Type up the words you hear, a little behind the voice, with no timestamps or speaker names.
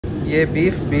ये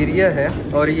बीफ बेरिया है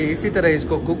और ये इसी तरह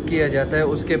इसको कुक किया जाता है।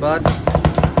 उसके बाद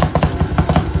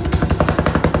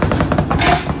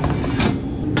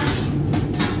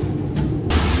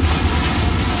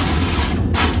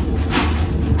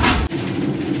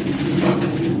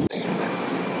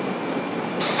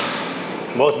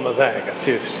बहुत मज़ा आएगा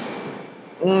सीरियसली।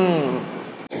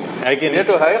 है कि ये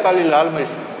तो है खाली लाल मिर्च।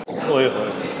 ओए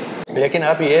होए। लेकिन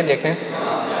आप ये देखें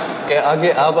कि आगे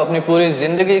आप अपनी पूरी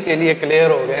ज़िंदगी के लिए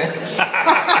क्लियर हो गए।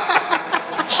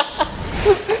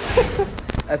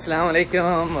 अस्सलाम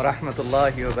वालेकुम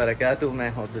रहमतुल्लाहि व बरकातुहू।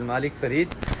 मैं हूं अब्दुल मालिक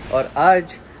फरीद और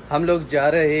आज हम लोग जा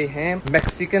रहे हैं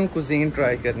मैक्सिकन कुजीन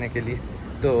ट्राई करने के लिए।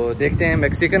 तो देखते हैं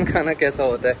मैक्सिकन खाना कैसा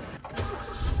होता है।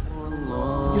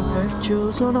 You have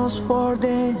chosen us for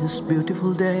this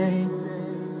beautiful day.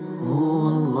 Oh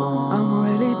Allah, I'm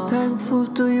really thankful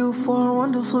to you for a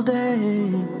wonderful day.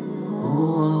 Oh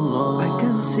Allah, I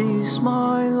can see a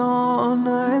smile on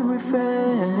every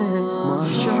face.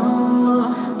 MashaAllah,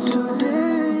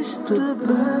 today's the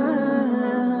best.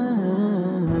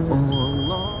 Oh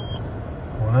Allah.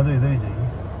 होना तो इधर ही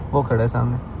चाहिए। वो खड़ा है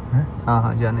सामने। हाँ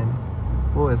हाँ जाने में,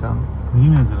 वो है सामने। वही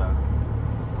नजर आ रहा।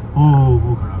 ओह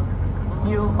वो खड़ा है।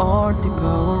 You are the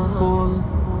powerful,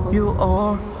 you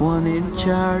are one in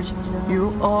charge, you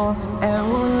are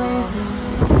ever living,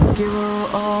 giver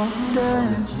of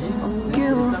death,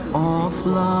 giver of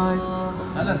life.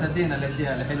 هلا صدقنا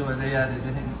الاشياء الحلوه زي هذه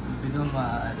بدون ما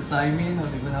صايمين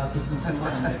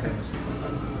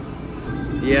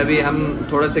ये अभी हम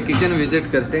थोड़ा सा किचन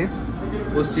विजिट करते हैं,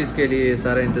 उस चीज़ के लिए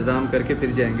सारा इंतज़ाम करके फिर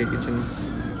जाएंगे किचन में।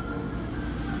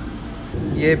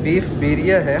 ये बीफ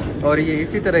बेरिया है और ये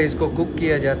इसी तरह इसको कुक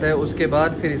किया जाता है। उसके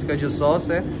बाद फिर इसका जो सॉस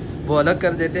है वो अलग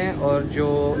कर देते हैं और जो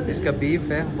इसका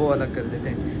बीफ है वो अलग कर देते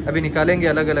हैं। अभी निकालेंगे,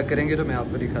 अलग अलग करेंगे तो मैं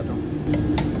आपको दिखाता हूँ।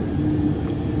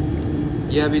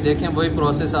 ये अभी देखें वही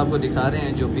प्रोसेस आपको दिखा रहे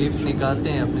हैं जो बीफ निकालते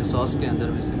हैं अपने सॉस के अंदर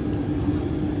में से।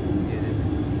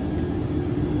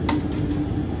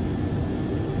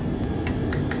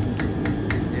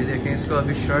 ये देखें, इसको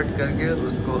अभी शर्ट करके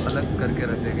उसको अलग करके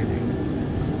रख देंगे।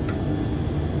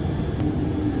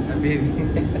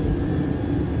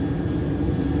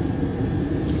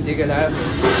 ठीक है लाया।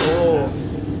 ओ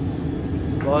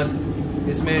बहुत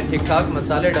इसमें ठीक ठाक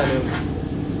मसाले डाले हुए।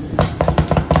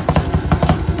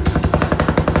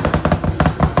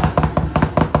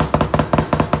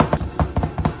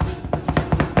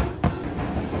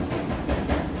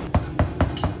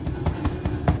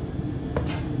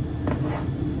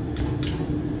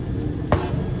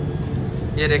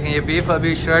 ये देखें, ये बीफ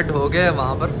अभी शर्ट हो गया है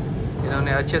वहाँ पर,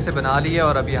 इन्होंने अच्छे से बना लिया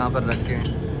और अभी यहाँ पर रखे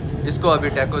हैं। इसको अभी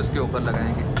टैकोस के ऊपर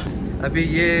लगाएंगे। अभी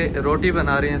ये रोटी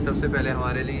बना रहे हैं सबसे पहले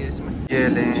हमारे लिए। इसमें ये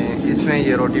लें, इसमें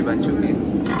ये रोटी बन चुकी है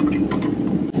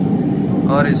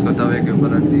और इसको तवे के ऊपर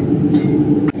रख दी।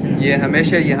 ये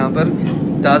हमेशा यहाँ पर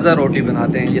ताज़ा रोटी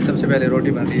बनाते हैं। ये सबसे पहले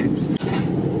रोटी बन रही है।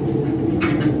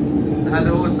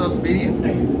 हेलो सॉस बेरिया,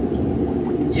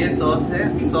 ये सॉस है,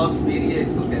 सॉस बेरिया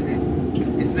इसको कहते हैं।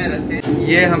 इसमें रखते हैं,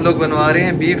 ये हम लोग बनवा रहे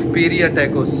हैं बीफ बेरिया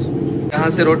टैकोस। यहाँ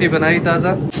से रोटी बनाई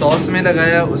ताज़ा, सॉस में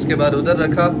लगाया, उसके बाद उधर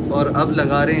रखा और अब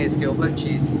लगा रहे हैं इसके ऊपर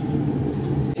चीज़।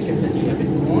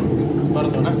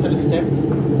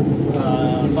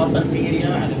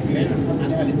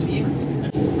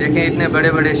 देखें, इतने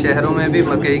बड़े बड़े शहरों में भी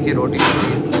मकई की रोटी बनती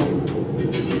है।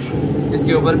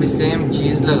 इसके ऊपर भी सेम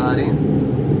चीज़ लगा रहे हैं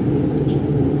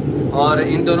और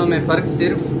इन दोनों में फ़र्क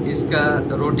सिर्फ इसका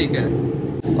रोटी का है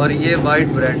और ये वाइट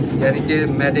ब्रेड यानी कि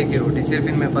मैदे की रोटी, सिर्फ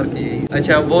इनमें फ़र्क यही है।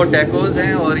 अच्छा, वो टैकोस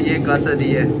हैं और ये कासादी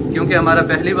है, क्योंकि हमारा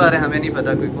पहली बार है, हमें नहीं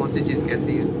पता कोई कौन सी चीज़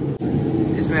कैसी है।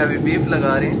 इसमें अभी बीफ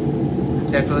लगा रहे हैं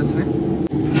टैकोस में।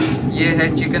 ये है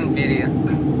चिकन बेरिया,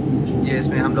 ये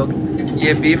इसमें हम लोग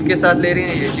ये बीफ के साथ ले रहे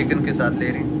हैं, ये चिकन के साथ ले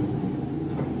रहे हैं।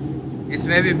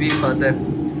 इसमें भी बीफ आता है।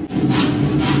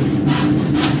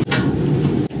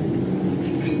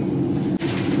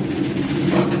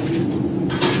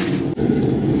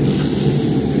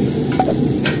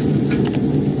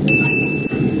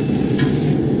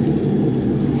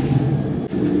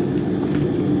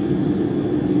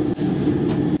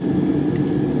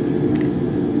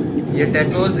 ये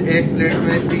टैकोस एक प्लेट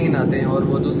में 3 आते हैं और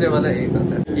वो दूसरे वाला 1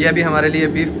 आता है। ये अभी हमारे लिए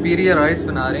बीफ बेरिया राइस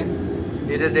बना रहे हैं।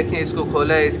 इधर देखें, इसको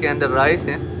खोला है, इसके अंदर राइस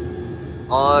है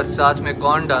और साथ में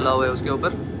कॉर्न डाला हुआ है उसके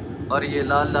ऊपर और ये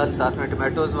लाल लाल साथ में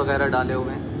टमाटोज वगैरह डाले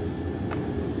हुए हैं।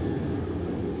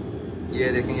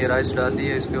 ये देखें, ये राइस डाल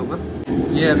दिए इसके ऊपर।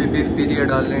 ये अभी बीफ बेरिया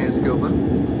डाल रहे हैं इसके ऊपर।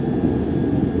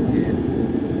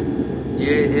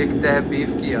 ये एक तह बीफ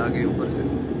की आगे ऊपर से।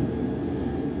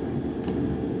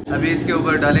 अभी इसके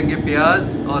ऊपर डालेंगे प्याज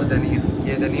और धनिया।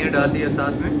 ये धनिया डाल दिया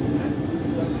साथ में,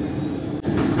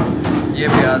 ये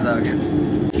प्याज आ गया।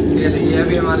 ये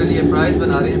अभी हमारे लिए फ्राइज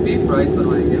बना रहे हैं, बीफ फ्राइज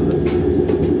बनवाएंगे हम।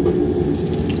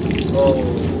 Oh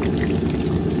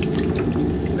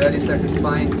very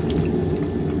satisfying.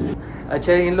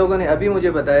 अच्छा, इन लोगों ने अभी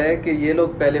मुझे बताया है कि ये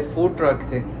लोग पहले फूड ट्रक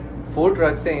थे, फूड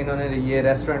ट्रक से इन्होंने ये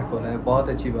रेस्टोरेंट खोला है। बहुत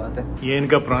अच्छी बात है। ये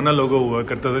इनका पुराना लोगो हुआ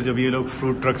करता था जब ये लोग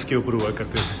फ्रूट ट्रक्स के ऊपर हुआ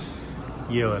करते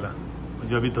थे, ये वाला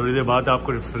जो अभी थोड़ी देर बाद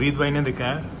आपको फरीद भाई ने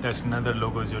दिखाया। दैट्स अनदर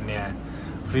लोगो जो नया है।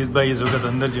 फरीद भाई इस वक्त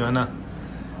अंदर जो है ना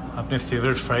अपने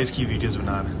फेवरेट फ्राइज की वीडियोस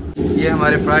बना रहे हैं। ये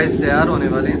हमारे फ्राइज तैयार होने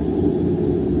वाले हैं।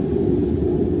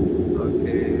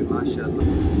 ओके माशाल्लाह।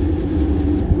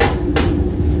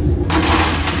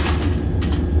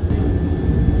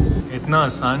 इतना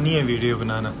आसान नहीं है वीडियो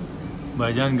बनाना।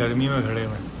 भाईजान गर्मी में खड़े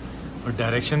हुए और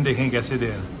डायरेक्शन देखें कैसे दे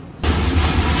रहे हैं।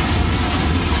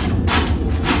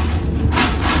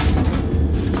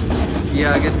 ये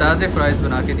आगे ताज़े फ्राइज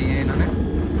बना के दिए हैं इन्होंने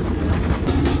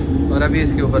और अभी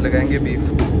इसके ऊपर लगाएंगे बीफ।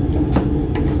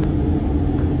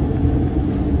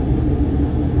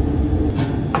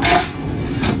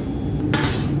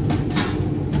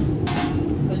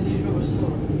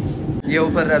 ये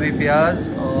ऊपर अभी प्याज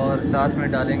और साथ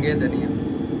में डालेंगे धनिया।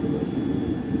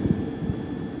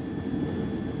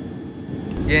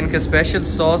 ये इनका स्पेशल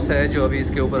सॉस है जो अभी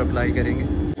इसके ऊपर अप्लाई करेंगे।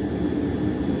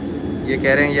 ये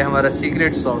कह रहे हैं ये हमारा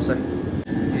सीक्रेट सॉस है।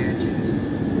 ये चीज़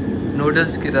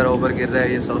नूडल्स की तरह ऊपर गिर रहा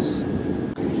है ये सॉस।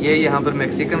 ये यहाँ पर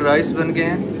मैक्सिकन राइस बन गए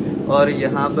हैं और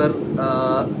यहाँ पर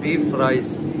बीफ राइस।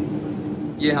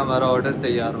 ये हमारा ऑर्डर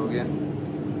तैयार हो गया।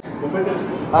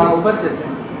 हाँ ऊपर चलते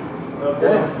हैं।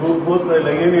 बहुत सारे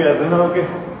लगे भी ऐसे ना होके।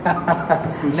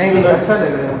 नहीं अच्छा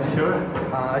लग रहा है। श्योर।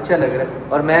 हाँ अच्छा लग रहा है।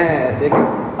 और मैं देखें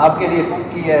आपके लिए कुक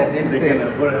किया है दिल से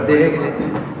देख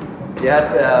लेते यार।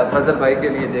 फजल भाई के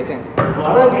लिए देखें।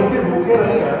 12 घंटे भूखे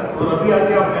रहे यार और अभी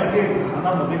आके आप कहेंगे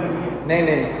खाना मजे का नहीं है।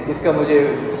 नहीं इसका मुझे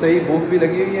सही भूख भी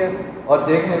लगी हुई है और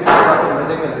देखने में काफ़ी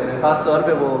मज़े में लग रहा है। खास तौर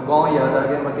पे वो गांव याद आ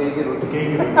गया। मकई की रोटी।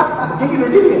 मकई की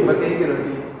रोटी भी है? मकई की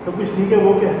रोटी सब कुछ ठीक है।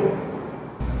 वो क्या है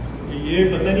ये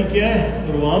पता नहीं क्या है।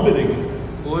 और वहाँ पे देखें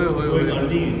ओए होए कोई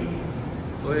गाड़ी है।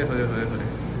 ओए होए होए होए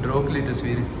ड्रोकली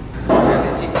तस्वीरें।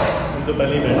 चलिए जी तो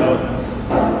पहले ही बैठा होता है।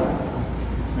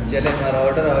 चले हमारा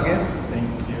ऑर्डर आ गया। Thank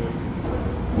you.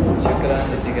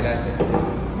 शुक्रिया।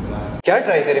 क्या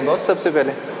ट्राई करें बॉस सबसे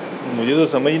पहले? मुझे तो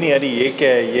समझ नहीं आ रही ये क्या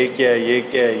है, ये क्या है, ये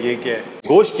क्या है, ये क्या है।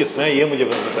 गोश्त किस में है ये मुझे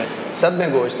बताएं। सब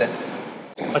में गोश्त है।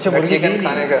 अच्छा मैक्सिकन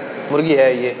खाने का मुर्गी है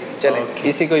ये। चलें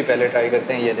इसी को ही पहले ट्राई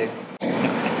करते हैं। ये देख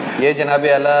ये जनाब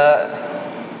आला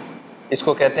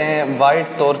इसको कहते हैं वाइट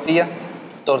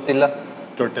टोर्टिला।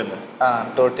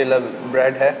 हाँ टोर्टिला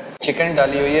ब्रेड है। चिकन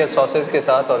डाली हुई है सॉसेस के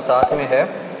साथ और साथ में है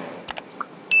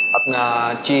अपना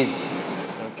चीज़।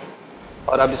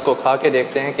 और अब इसको खा के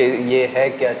देखते हैं कि ये है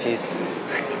क्या चीज़।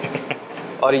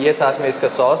 और ये साथ में इसका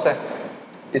सॉस है।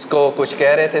 इसको कुछ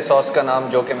कह रहे थे सॉस का नाम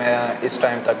जो कि मैं इस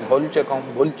टाइम तक भूल चुका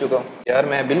हूँ यार।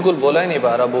 मैं बिल्कुल बोला ही नहीं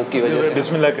पा रहा भूख की वजह से।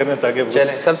 बिस्मिल्लाह करने ताकि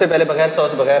चलें सबसे पहले बगैर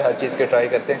सॉस बगैर हर चीज़ के ट्राई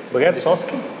करते हैं। बगैर सॉस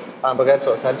की? हाँ बगैर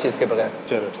सॉस हर चीज़ के बगैर।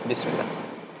 चलो बिस्मिल्लाह।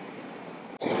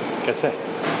 कैसा है?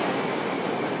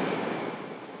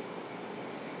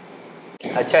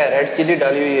 अच्छा है। रेड चिली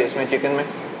डाली हुई है इसमें चिकन में।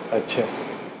 अच्छा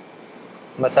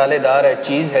मसालेदार है।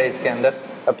 चीज़ है इसके अंदर।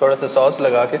 अब थोड़ा सा सॉस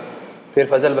लगा के फिर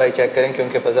फजल भाई चेक करें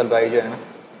क्योंकि फजल भाई जो है ना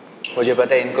मुझे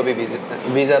पता है इनको भी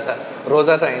वीज़ा था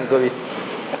रोज़ा था इनको भी।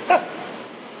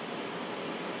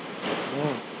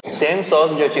 सेम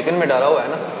सॉस जो चिकन में डाला हुआ है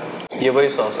ना ये वही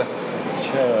सॉस है।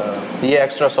 अच्छा ये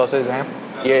एक्स्ट्रा सॉसेज हैं।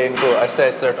 ये इनको आहिस्ता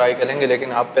आहिस्ता ट्राई करेंगे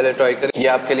लेकिन आप पहले ट्राई करें। ये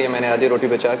आपके लिए मैंने आधी रोटी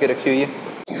बचा के रखी हुई है।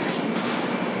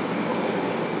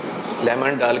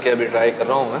 लेमन डाल के अभी ट्राई कर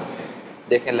रहा हूँ मैं।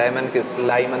 देखें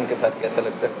लाइमन के साथ कैसा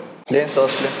लगता है। लें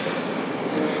सॉस लें।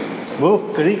 वो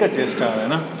करी का टेस्ट आ रहा है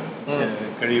ना।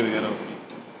 करी वगैरह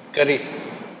करी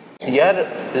यार।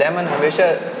 लेमन हमेशा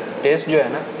टेस्ट जो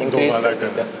है ना इंक्रीज कर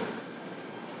देता है।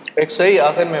 एक सही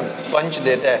आखिर में पंच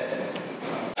देता है।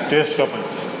 टेस्ट का पंच।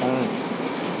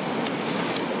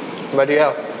 बढ़िया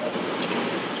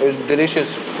इट्स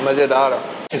डिलीशियस मज़ेदार।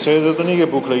 इस वजह से तो नहीं कि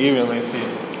भूख लगी हुई हमें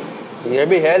इसलिए। ये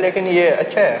भी है लेकिन ये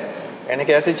अच्छा है। यानी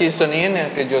कि ऐसी चीज़ तो नहीं है ना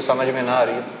कि जो समझ में ना आ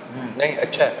रही है। नहीं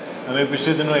अच्छा है। हमें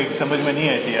पिछले दिनों एक समझ में नहीं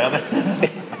आई थी याद है।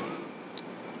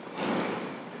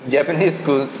 Japanese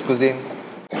cuisine.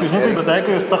 कुछ नहीं बताया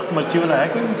कि सख्त मिर्ची वाला है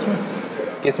कोई इसमें?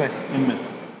 किसमें? इनमें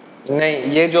नहीं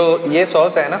ये जो ये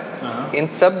सॉस है ना इन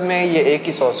सब में ये एक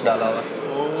ही सॉस डाला हुआ।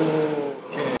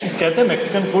 कहते हैं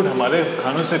मैक्सिकन फूड हमारे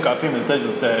खानों से काफ़ी मिलता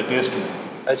जुलता है टेस्ट में।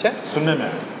 अच्छा सुनने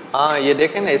में। हाँ ये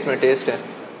देखें ना इसमें टेस्ट है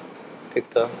ठीक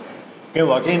था कि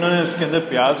वाकई इन्होंने उसके अंदर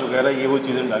प्याज वगैरह ये वो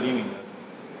चीज़ें डाली हुई हैं।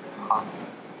 हाँ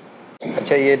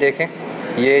अच्छा ये देखें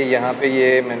ये यहाँ पे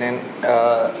ये मैंने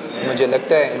मुझे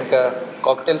लगता है इनका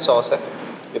कॉकटेल सॉस है।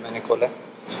 ये मैंने खोला है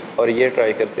और ये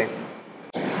ट्राई करते हैं।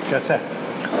 कैसा है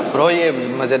ब्रो? ये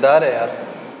मज़ेदार है यार।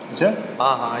 अच्छा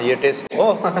हाँ हाँ, ये टेस्ट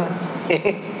ओ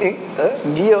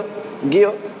गियो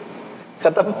गियो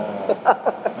खत्म।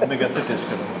 मैं कैसे टेस्ट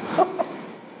करूँगा?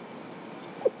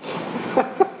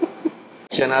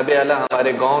 जनाबे आला,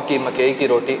 हमारे गांव की मकई की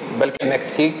रोटी, बल्कि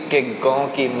मेक्सिक के गांव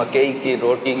की मकई की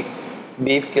रोटी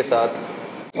बीफ के साथ,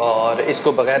 और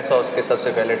इसको बगैर सॉस के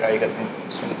सबसे पहले ट्राई करते हैं।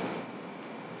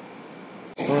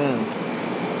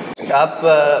 आप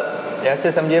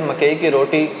ऐसे समझिए, मकई की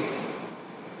रोटी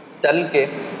तल के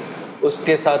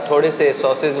उसके साथ थोड़े से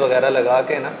सॉसेज वगैरह लगा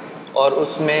के ना, और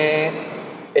उसमें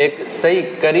एक सही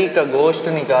करी का गोश्त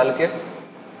निकाल के,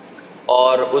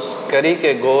 और उस करी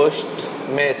के गोश्त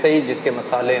में सही जिसके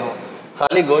मसाले हों,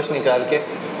 खाली गोश्त निकाल के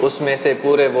उसमें से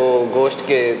पूरे वो गोश्त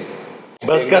के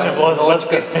बस कर बॉस, बस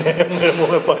कर मेरे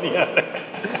मुंह में पानी आ रहा है।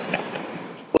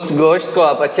 उस गोश्त को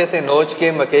आप अच्छे से नोच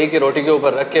के मकई की रोटी के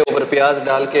ऊपर रख के, ऊपर प्याज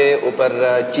डाल के,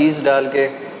 ऊपर चीज़ डाल के,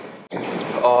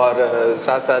 और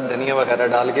साथ साथ धनिया वगैरह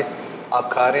डाल के आप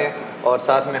खा रहे हैं, और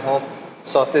साथ में हो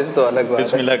सॉसेज तो अलग बात है।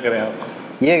 बिस्मिल्लाह करें आप।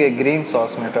 ये ग्रीन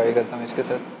सॉस में ट्राई करता हूँ इसके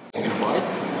साथ।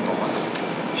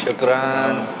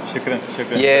 शुक्रान शुक्रान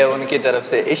शुक्रान। ये उनकी तरफ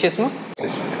से इश इसमें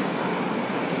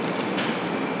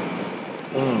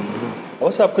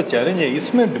बस आपको चैलेंज है,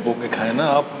 इसमें डिबो के खाए ना,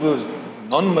 आप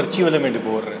नॉन मिर्ची वाले में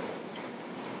डिबो रहे हैं।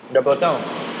 डबोता हूँ,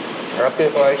 आपकी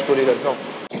ख्वाहिश पूरी करता हूँ।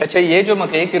 अच्छा, ये जो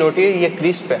मकई की रोटी है ये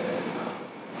क्रिस्प है,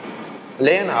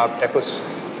 ले ना आप टैकोस,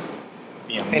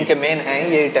 इनके मेन हैं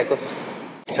ये टैकोस।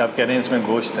 अच्छा, आप कह रहे हैं इसमें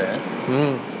गोश्त है?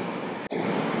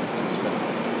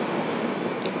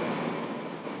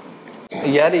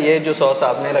 यार ये जो सॉस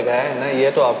आपने लगाया है ना,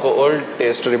 ये तो आपको ओल्ड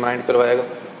टेस्ट रिमाइंड करवाएगा।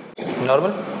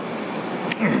 नॉर्मल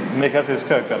मेरे ख्याल से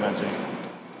इसका करना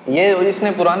चाहिए। ये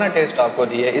इसने पुराना टेस्ट आपको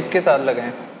दिया है, इसके साथ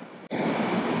लगाएं।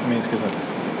 मैं इसके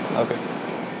साथ ओके,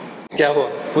 क्या हुआ?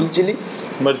 फुल चिली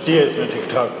मिर्ची है इसमें, ठीक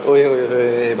ठाक। ओए ओए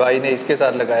ओए, भाई ने इसके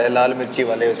साथ लगाया लाल मिर्ची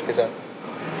वाले, उसके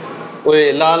साथ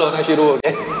ओए लाल होना शुरू हो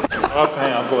गया। आप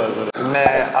खाएं, आपको बात करें।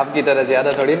 मैं आपकी तरह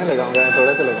ज़्यादा थोड़ी ना लगाऊंगा, मैं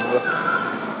थोड़ा सा लगाऊंगा।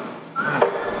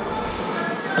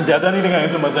 ज़्यादा नहीं लगाएंगे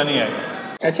तो मज़ा नहीं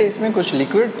आएगा। अच्छा, इसमें कुछ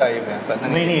लिक्विड टाइप है, पता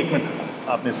नहीं। नहीं एक मिनट,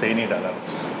 आपने सही नहीं डाला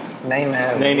बस। नहीं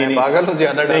मैं पागल हूँ,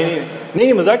 ज़्यादा डाला।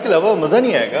 नहीं मजाक के अलावा मज़ा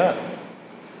नहीं आएगा।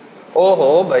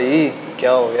 ओहो भाई,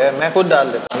 क्या हो गया? मैं खुद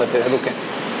डाल देता हूँ, रुकें।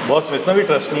 बॉस इतना भी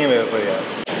ट्रस्ट नहीं है मेरे पर यार।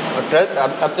 ट्रस्ट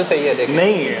अब तो सही है, देखिए।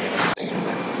 नहीं है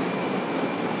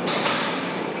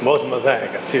बॉस, मज़ा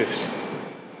आएगा सीरियसली।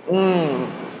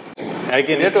 है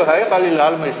कि नहीं? ये तो है खाली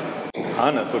लाल मिर्च।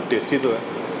 हाँ ना, तो टेस्टी तो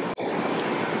है।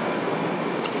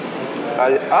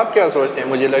 आप क्या सोचते हैं?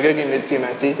 मुझे लगे कि मिर्ची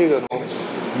मैं सीधी करूँ।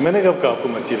 मैंने कब कहा आपको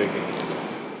मिर्ची लगी?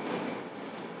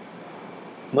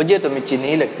 मुझे तो मिर्ची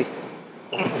नहीं लगती।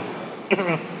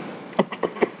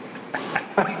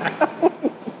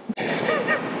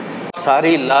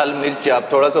 सारी लाल मिर्च आप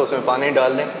थोड़ा सा उसमें पानी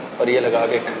डाल दें और ये लगा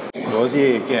के खाएं। रोज़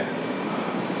ये क्या है?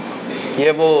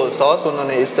 ये वो सॉस,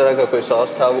 उन्होंने इस तरह का कोई सॉस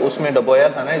था, उसमें डबोया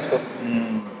था ना इसको।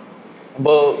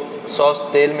 वो सॉस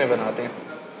तेल में बनाते हैं।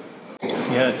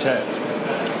 यह अच्छा है।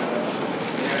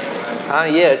 हाँ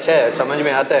ये अच्छा है, समझ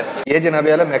में आता है। ये जनाब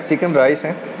वाला मैक्सिकन राइस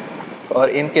हैं, और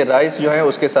इनके राइस जो है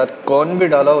उसके साथ कॉर्न भी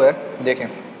डाला हुआ है। देखें,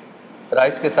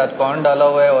 राइस के साथ कॉर्न डाला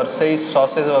हुआ है और सही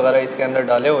सॉसेज वगैरह इसके अंदर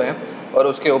डाले हुए हैं, और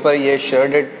उसके ऊपर ये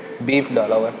शर्डेड बीफ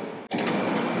डाला हुआ है।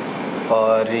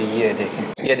 और ये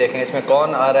देखें इसमें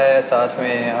कॉर्न आ रहा है, साथ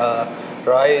में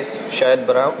राइस, शायद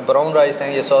ब्राउन राइस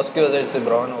हैं, ये सॉस की वजह से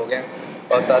ब्राउन हो गए,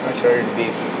 और साथ में शर्डेड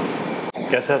बीफ।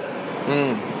 कैसा?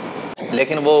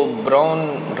 लेकिन वो ब्राउन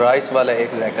राइस वाला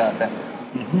एक जायका आता है।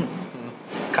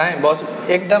 खाएं बॉस,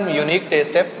 एकदम यूनिक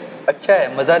टेस्ट है, अच्छा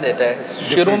है, मज़ा देता है।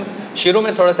 शुरू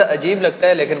में थोड़ा सा अजीब लगता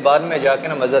है, लेकिन बाद में जाके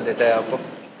ना मज़ा देता है आपको।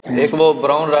 एक वो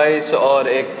ब्राउन राइस और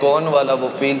एक कॉर्न वाला वो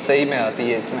फील सही में आती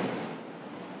है इसमें।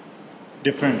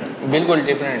 डिफरेंट है, बिल्कुल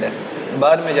डिफरेंट है,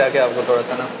 बाद में जाके आपको थोड़ा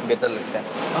सा ना बेहतर लगता है।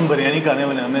 हम बिरयानी खाने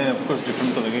वाले, हमें ऑफ कोर्स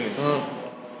डिफरेंट तो लगेगा।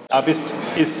 आप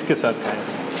इसके साथ खाएं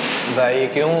इसे। भाई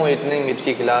क्यों इतनी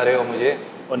मिर्ची खिला रहे हो मुझे?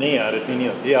 और नहीं यार, इतनी नहीं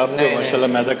होती। आप तो माशाल्लाह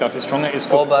मैदा काफ़ी स्ट्रॉन्ग है।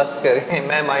 इसको बस करें,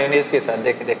 मैं मायोनीज के साथ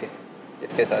देखे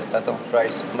इसके साथ खाता हूँ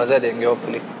राइस, मज़ा देंगे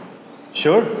होपफुली।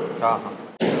 श्योर? हाँ।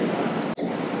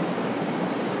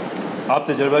 आप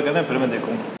तजर्बा करना, फिर मैं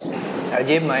देखूँगा।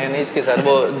 अजीब मायोनीज के साथ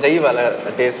वो दही वाला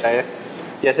टेस्ट आया,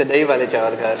 जैसे दही वाले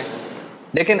चावल खा रहे हैं।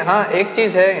 लेकिन हाँ, एक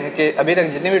चीज़ है इनके, अभी तक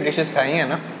जितनी भी डिशेस खाई हैं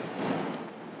ना,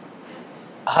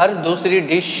 हर दूसरी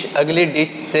डिश अगली डिश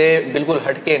से बिल्कुल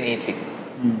हटके नहीं थी।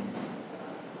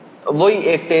 वही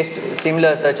एक टेस्ट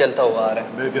सिमिलर सा चलता हुआ आ रहा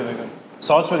है। बिल्कुल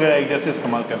सॉस वगैरह एक जैसे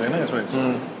इस्तेमाल कर रहे हैं ना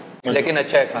इसमें। लेकिन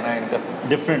अच्छा है खाना इनका,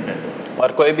 डिफरेंट है।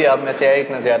 और कोई भी आप में से आए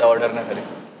इतना ज़्यादा ऑर्डर ना करें।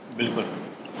 बिल्कुल।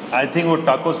 आई थिंक वो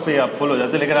टाकोस पे आप फुल हो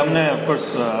जाते, लेकिन हमने ऑफ कोर्स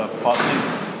फास्टिंग,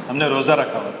 हमने रोज़ा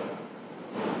रखा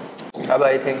हुआ। अब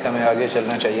आई थिंक हमें आगे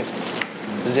चलना चाहिए,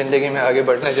 ज़िंदगी में आगे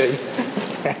बढ़ना चाहिए।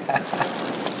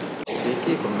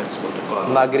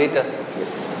 Margherita.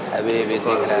 Yes. حبيبي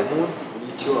يديك العافية.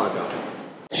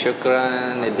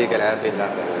 शुक्रान, यद्दीक العافية.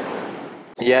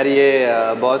 यार ये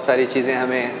बहुत सारी चीज़ें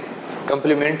हमें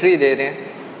कम्प्लीमेंट्री दे रहे हैं,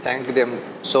 thank them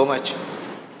so much.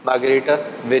 Margarita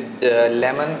with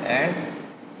lemon and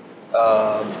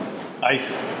ice,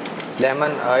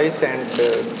 lemon ice and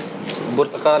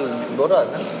पुर्तकाल बोल रहा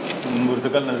था।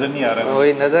 पुर्तकाल नज़र नहीं आ रहा है,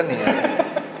 वही नज़र नहीं आ रहा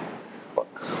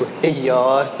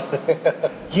यार।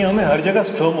 ये हमें हर जगह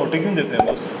स्ट्रॉ मोटे क्यों देते हैं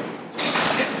बस?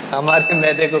 हमारे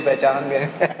मैदे को पहचान गए।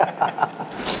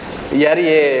 यार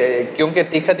ये क्योंकि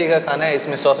तीखा तीखा खाना है,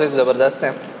 इसमें सॉसेस ज़बरदस्त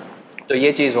हैं, तो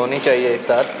ये चीज़ होनी चाहिए एक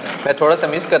साथ। मैं थोड़ा सा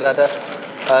मिस कर रहा था,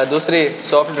 दूसरी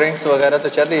सॉफ्ट ड्रिंक्स वगैरह तो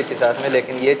चल रही थी साथ में,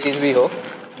 लेकिन ये चीज़ भी हो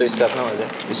तो इसका अपना मज़ा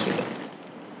है। बिस्मिल्लाह।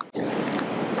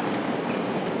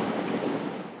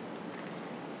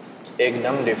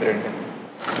 एकदम डिफरेंट है।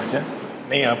 अच्छा,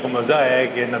 नहीं आपको मज़ा आया है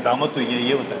कि नदामत हुई है,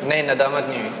 ये बताया? नहीं, नदामत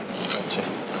नहीं हुई। अच्छा,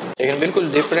 लेकिन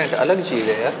बिल्कुल डिफरेंट अलग चीज़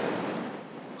है यार।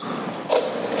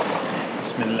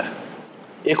 बिस्मिल्लाह।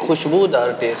 एक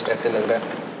खुशबूदार टेस्ट ऐसे लग रहा है।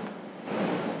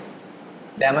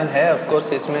 लेमन है ऑफ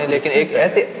कोर्स इसमें, लेकिन एक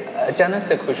ऐसे अचानक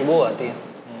से खुशबू आती है।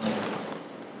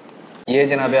 ये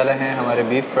जनाब आला हैं हमारे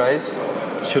बीफ फ्राइज।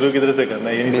 शुरू किधर से करना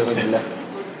है ये नहीं समझ।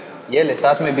 ये ले,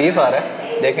 साथ में बीफ आ रहा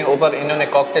है, देखें ऊपर इन्होंने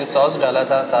कॉकटेल सॉस डाला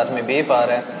था, साथ में बीफ आ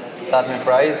रहा है, साथ में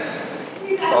फ्राइज़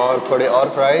और थोड़े और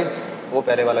फ्राइज़। वो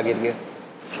पहले वाला गिर गया।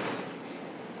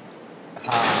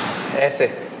 हाँ ऐसे,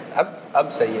 अब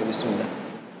सही है। बिस्मिल्लाह।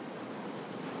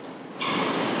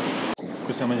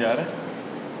 कुछ समझ आ रहा है?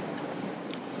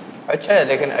 अच्छा है,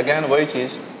 लेकिन अगेन वही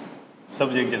चीज़,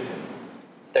 सब एक जैसे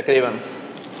तकरीबन।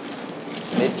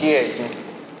 मिर्ची है इसमें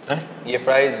है? ये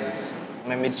फ्राइज़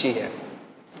में मिर्ची है,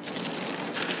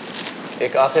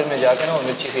 एक आखिर में जाकर ना वो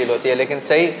मिर्ची फील होती है, लेकिन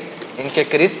सही इनके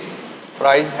क्रिस्प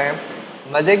फ्राइज़ हैं,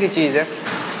 मज़े की चीज़ है।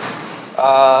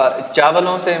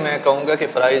 चावलों से मैं कहूँगा कि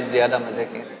फ़्राइज़ ज़्यादा मज़े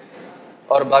के हैं।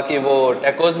 और बाकी वो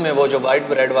टैकोज़ में वो जो वाइट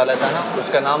ब्रेड वाला था ना,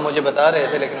 उसका नाम मुझे बता रहे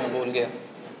थे लेकिन मैं भूल गया,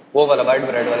 वो वाला वाइट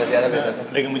ब्रेड वाला ज़्यादा बेहतर था।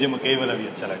 लेकिन मुझे मकई वाला भी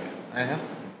अच्छा लगा। है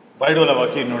वाइट वाला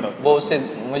वाकई नो डाउट, वो उससे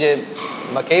मुझे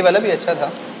मकई वाला भी अच्छा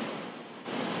था,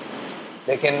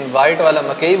 लेकिन वाइट वाला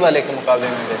मकई वाले के मुकाबले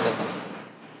में बेहतर था।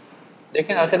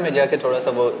 लेकिन आखिर में जाके थोड़ा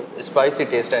सा वो स्पाइसी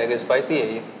टेस्ट आएगा, स्पाइसी है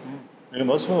ये। लेकिन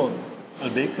बस वो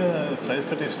अलबेक का फ्राइज़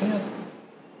का टेस्ट नहीं आता।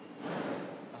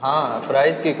 हाँ,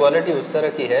 फ्राइज़ की क्वालिटी उस तरह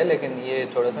की है, लेकिन ये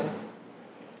थोड़ा सा ना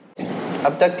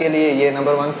अब तक के लिए ये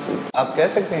नंबर 1 आप कह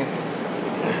सकते हैं।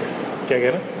 क्या कह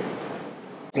रहे हैं?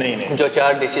 नहीं जो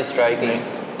 4 डिशेस ट्राई की,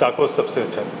 टाकोस सबसे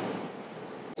अच्छा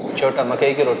था। छोटा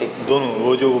मकई की रोटी, दोनों,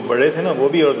 वो जो बड़े थे ना वो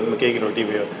भी और मकई की रोटी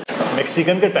भी।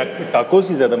 मैक्सिकन के टाकोस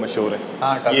ही ज़्यादा मशहूर है।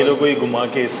 हाँ, ये लोग कोई घुमा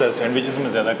के इस सैंडविचेस में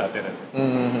ज़्यादा खाते रहते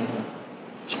हैं।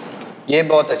 ये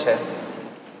बहुत अच्छा है।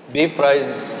 बीफ फ्राइज़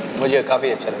मुझे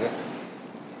काफ़ी अच्छा लगा।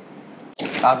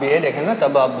 आप ये देखें ना,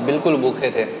 तब आप बिल्कुल भूखे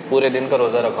थे, पूरे दिन का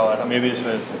रोज़ा रखा हुआ था। मैं भी इस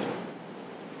वजह से।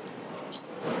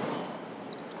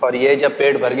 और ये जब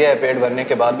पेट भर गया है, पेट भरने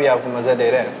के बाद भी आपको मज़ा दे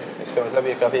रहा है, इसका मतलब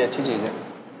ये काफ़ी अच्छी चीज़ है।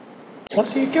 और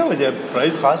ये क्या वजह है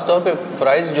फ्राइज़? ख़ास तौर पे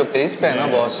फ्राइज़ जो क्रिस्प है ना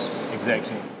बॉस,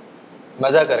 एग्जैक्टली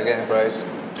मज़ा कर गए हैं फ्राइज़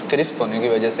क्रिस्प होने की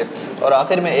वजह से। और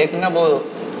आखिर में एक ना वो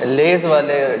लेज़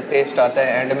वाले टेस्ट आता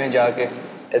है एंड में जाके,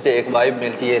 ऐसे एक वाइब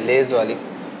मिलती है लेज़ वाली।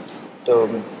 तो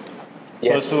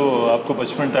बस तो आपको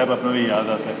बचपन टाइप अपना भी याद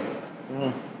आता है।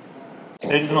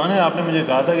 एक ज़माने आपने मुझे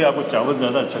कहा था कि आपको चावल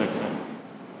ज़्यादा अच्छा लगता है,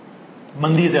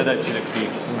 मंदी ज़्यादा अच्छी लगती है।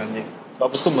 मंदी, तो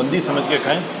आप उसको मंदी समझ के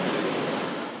खाएं।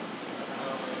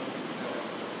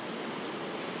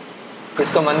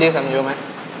 इसको मंदी समझो,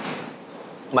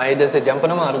 मैं इधर से जंप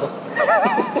ना मार दूँ।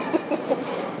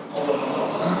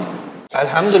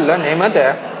 अल्हम्दुलिल्लाह नेमत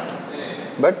है,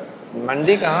 बट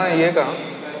मंदी कहाँ ये कहाँ,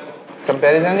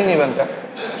 कंपैरिजन ही नहीं बनता।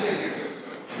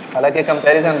 हालांकि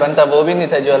कंपैरिजन बनता वो भी नहीं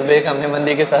था जो अलबेक हमने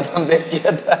मंदी के साथ कंपेयर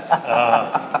किया था।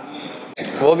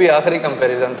 वो भी आखिरी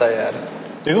कंपैरिजन था यार।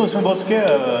 देखो उसमें बॉस क्या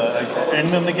एंड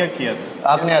में हमने क्या किया था?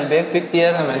 आपने अलबेक पिक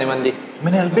किया था, मैंने मंदी।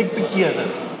 मैंने अलबेक पिक किया था।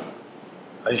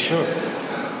 श्योर?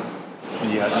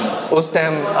 मुझे याद ही नहीं। उस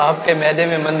टाइम आपके मैदे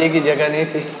में मंदी की जगह नहीं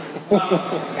थी।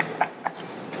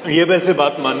 ये वैसे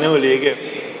बात मानने वाली है कि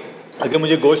अगर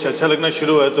मुझे गोश्त अच्छा लगना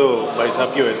शुरू हुआ तो भाई साहब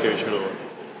की वजह से शुरू हुआ।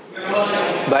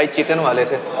 भाई चिकन वाले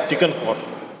थे, चिकन खौर।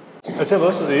 अच्छा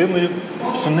बस ये मुझे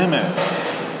सुनने में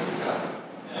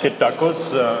कि टाकोस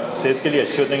सेहत के लिए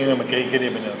अच्छे होते हैं, क्योंकि मकई के लिए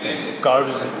बने होते हैं,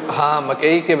 कार्ब्स। हाँ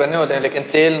मकई के बने होते हैं, लेकिन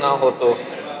तेल ना हो तो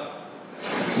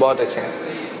बहुत अच्छे हैं।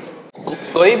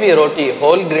 कोई भी रोटी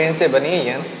होल ग्रेन से बनी हुई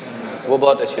है वो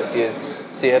बहुत अच्छी होती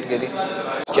है सेहत के लिए।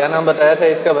 क्या नाम बताया था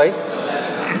इसका भाई?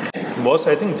 बॉस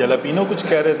आई थिंक जलापिनो कुछ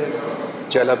कह रहे थे।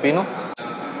 जलापिनो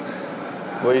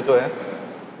वही तो है।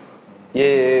 ये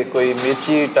कोई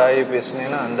मिर्ची टाइप इसने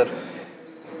ना अंदर।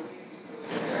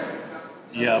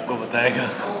 ये आपको बताएगा।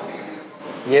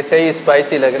 ये सही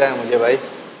स्पाइसी लग रहा है मुझे भाई।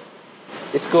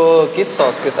 इसको किस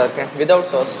सॉस के साथ खाएं? Without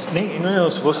sauce? नहीं, इन्होंने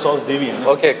वो सॉस दी हुई है ना।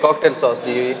 ओके, कॉकटेल सॉस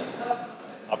दी हुई।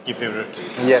 आपकी फेवरेट?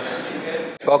 यस,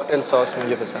 कॉकटेल सॉस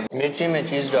मुझे पसंद। मिर्ची में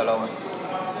चीज़ डाला हुआ,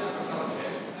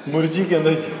 मुर्जी के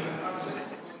अंदर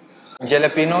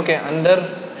जलेपिनो के अंदर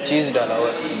चीज़ डाला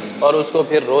हुआ और उसको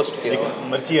फिर रोस्ट किया हुआ।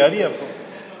 मिर्ची आ रही है आपको?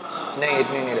 नहीं,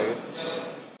 इतनी नहीं लगी।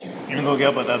 इनको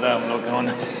क्या पता था हम लोग कौन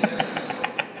है।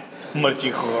 मिर्ची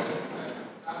खोर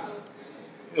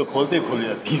खोलते ही खुल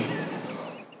जाती है।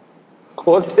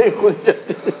 खोलते ही खुल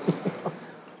जाती है।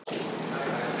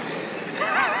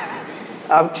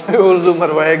 आप क्या उर्दू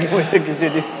मरवाएगी मुझे किसी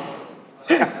दिन?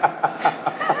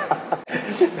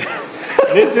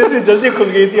 से जल्दी खुल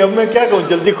गई थी। अब मैं क्या कहूँ,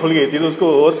 जल्दी खुल गई थी तो उसको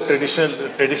और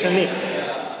ट्रेडिशनल नहीं।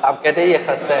 आप कहते हैं ये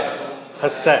खस्ता है।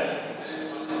 खस्ता है,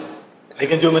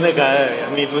 लेकिन जो मैंने कहा है I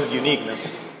mean it was unique ना।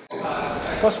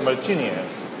 बस मिर्ची नहीं है।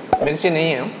 मिर्ची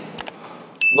नहीं है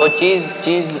वो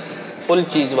चीज़ फुल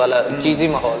चीज़ वाला चीज़ी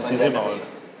माहौल।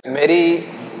 मेरी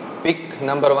पिक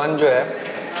नंबर 1 जो है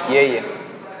यही है,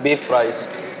 बीफ फ्राइज़।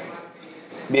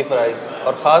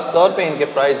 और ख़ास तौर पे इनके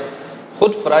फ्राइज़,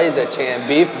 खुद फ्राइज़ अच्छे हैं।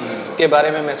 बीफ के बारे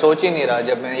में मैं सोच ही नहीं रहा।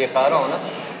 जब मैं ये खा रहा हूँ ना,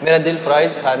 मेरा दिल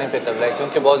फ्राइज़ खाने पे कर रहा है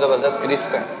क्योंकि बहुत ज़बरदस्त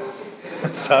क्रिस्प है।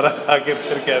 सारा खा के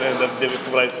फिर कह रहे हैं दिल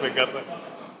फ्राइज़ पे कर रहा है।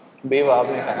 बीफ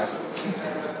आपने खाया?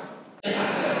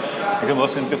 लेकिन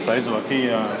बहुत इनके फ्राइज़ वाकई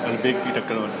अलबेक की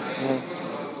टक्कर वाले।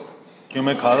 क्यों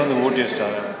मैं खा रहा हूँ तो वो टेस्ट आ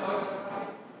रहा है।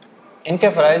 इनके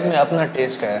फ्राइज़ में अपना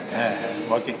टेस्ट है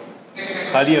वाकई।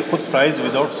 खाली है खुद फ्राइज़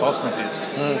विदाउट सॉस में टेस्ट।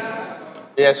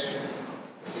 यस,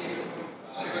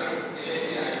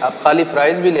 आप खाली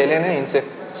फ्राइज़ भी ले लें ना इनसे,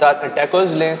 साथ में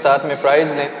टैकोस लें, साथ में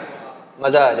फ्राइज़ लें,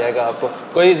 मज़ा आ जाएगा आपको।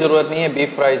 कोई ज़रूरत नहीं है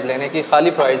बीफ फ्राइज़ लेने की,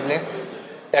 खाली फ्राइज़ लें,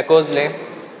 टैकोस लें,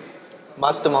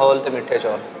 मस्त माहौल तो मिठे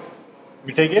चौल।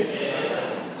 मिठे के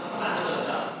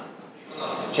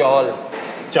चौल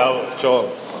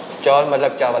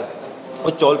मतलब चावल। वो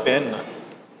चौल पहन ना।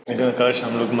 मेरे काश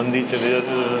हम लोग मंदी चले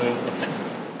जाते।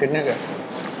 कितने का?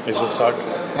 160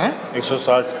 हैं?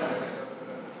 160।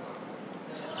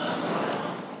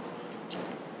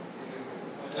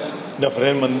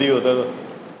 नफरेन मंदी होता था।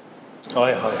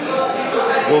 आय हाय,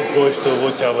 वो गोश्त वो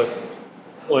चावल,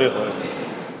 ओए होए।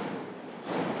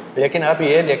 लेकिन आप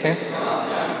ये देखें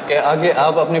कि आगे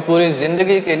आप अपनी पूरी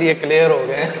ज़िंदगी के लिए क्लियर हो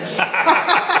गए।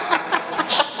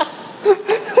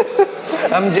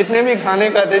 हम जितने भी खाने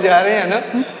खाते जा रहे हैं ना,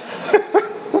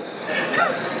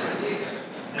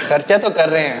 खर्चा तो कर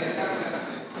रहे हैं,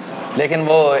 लेकिन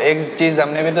वो एक चीज़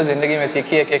हमने भी तो ज़िंदगी में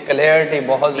सीखी है कि क्लियरिटी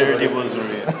बहुत ज़रूरी है।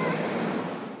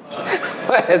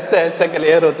 ऐसा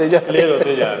क्लियर होते जा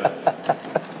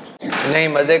नहीं,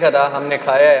 मज़े का था, हमने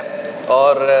खाया है।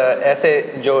 और ऐसे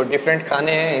जो डिफरेंट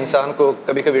खाने हैं इंसान को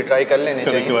कभी कभी ट्राई कर लेने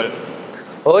चाहिए।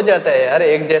 हो जाता है यार,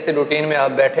 एक जैसे रूटीन में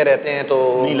आप बैठे रहते हैं तो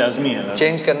लाजमी है,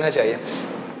 चेंज करना चाहिए।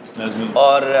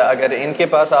 और अगर इनके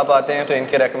पास आप आते हैं तो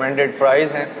इनके रेकमेंडेड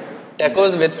फ्राइज़ हैं,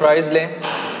 टैकोस विद फ्राइज़ लें,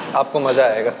 आपको मज़ा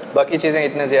आएगा। बाकी चीज़ें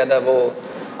इतने ज़्यादा वो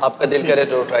आपका दिल करे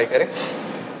तो ट्राई करें।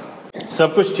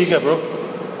 सब कुछ ठीक है ब्रो।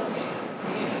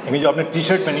 ये जो आपने टी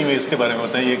शर्ट पहनी हुई है इसके बारे में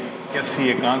बताइए, कैसी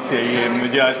है, कहाँ से आई है?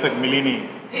 मुझे आज तक मिली नहीं।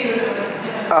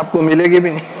 आपको मिलेगी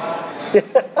भी नहीं।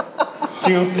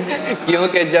 क्यों?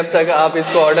 क्योंकि जब तक आप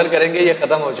इसको ऑर्डर करेंगे ये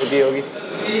ख़त्म हो चुकी होगी।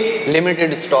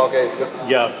 लिमिटेड स्टॉक है इसका।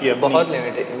 या आपकी बहुत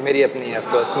लिमिटेड? मेरी अपनी है,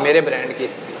 ऑफ कोर्स, मेरे ब्रांड की।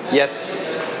 यस,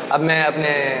 अब मैं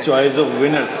अपने चॉइस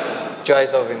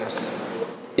ऑफ विनर्स।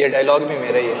 ये डायलॉग भी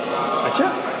मेरा ही है। अच्छा,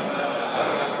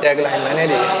 टैगलाइन मैंने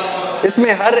दी है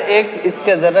इसमें, हर एक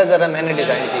इसका ज़रा मैंने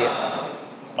डिज़ाइन किया।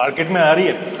 मार्केट में आ रही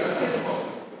है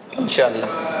इंशाल्लाह।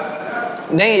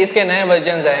 नहीं, इसके नए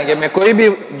वर्जन्स आएंगे। मैं कोई भी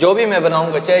जो भी मैं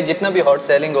बनाऊंगा, चाहे जितना भी हॉट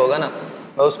सेलिंग होगा ना,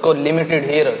 मैं उसको लिमिटेड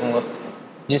ही रखूँगा।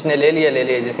 जिसने ले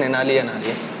लिया, जिसने ना लिया, ना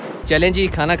लिया। चलें जी,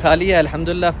 खाना खा लिया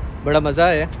अल्हम्दुलिल्लाह, बड़ा मज़ा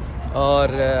आया।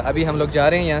 और अभी हम लोग जा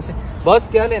रहे हैं यहाँ से। बॉस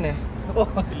क्या लेना है?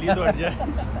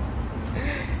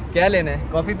 क्या लेना है?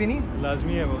 कॉफ़ी पीनी?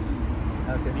 लाजमी है बॉस।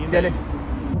 चले।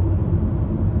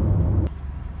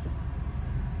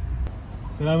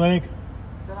 अस्सलाम वालेकुम।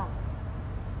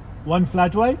 1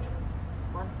 फ्लैट वाइट।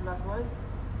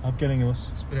 आप क्या लेंगे बॉस?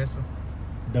 एस्प्रेसो।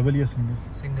 डबल या single?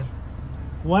 Single.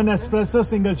 1 espresso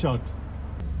single shot.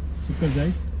 Super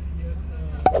diet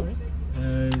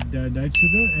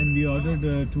sugar and we ordered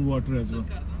 2 water as well.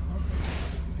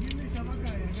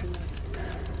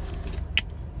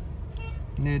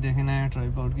 ये देखें नया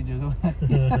ट्राइपॉड की जगह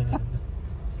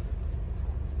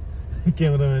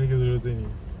कैमरामैन की जरूरत ही नहीं।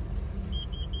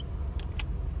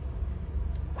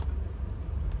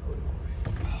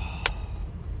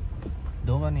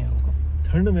 दो बार नहीं आपको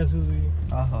ठंड महसूस हुई।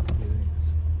 हाँ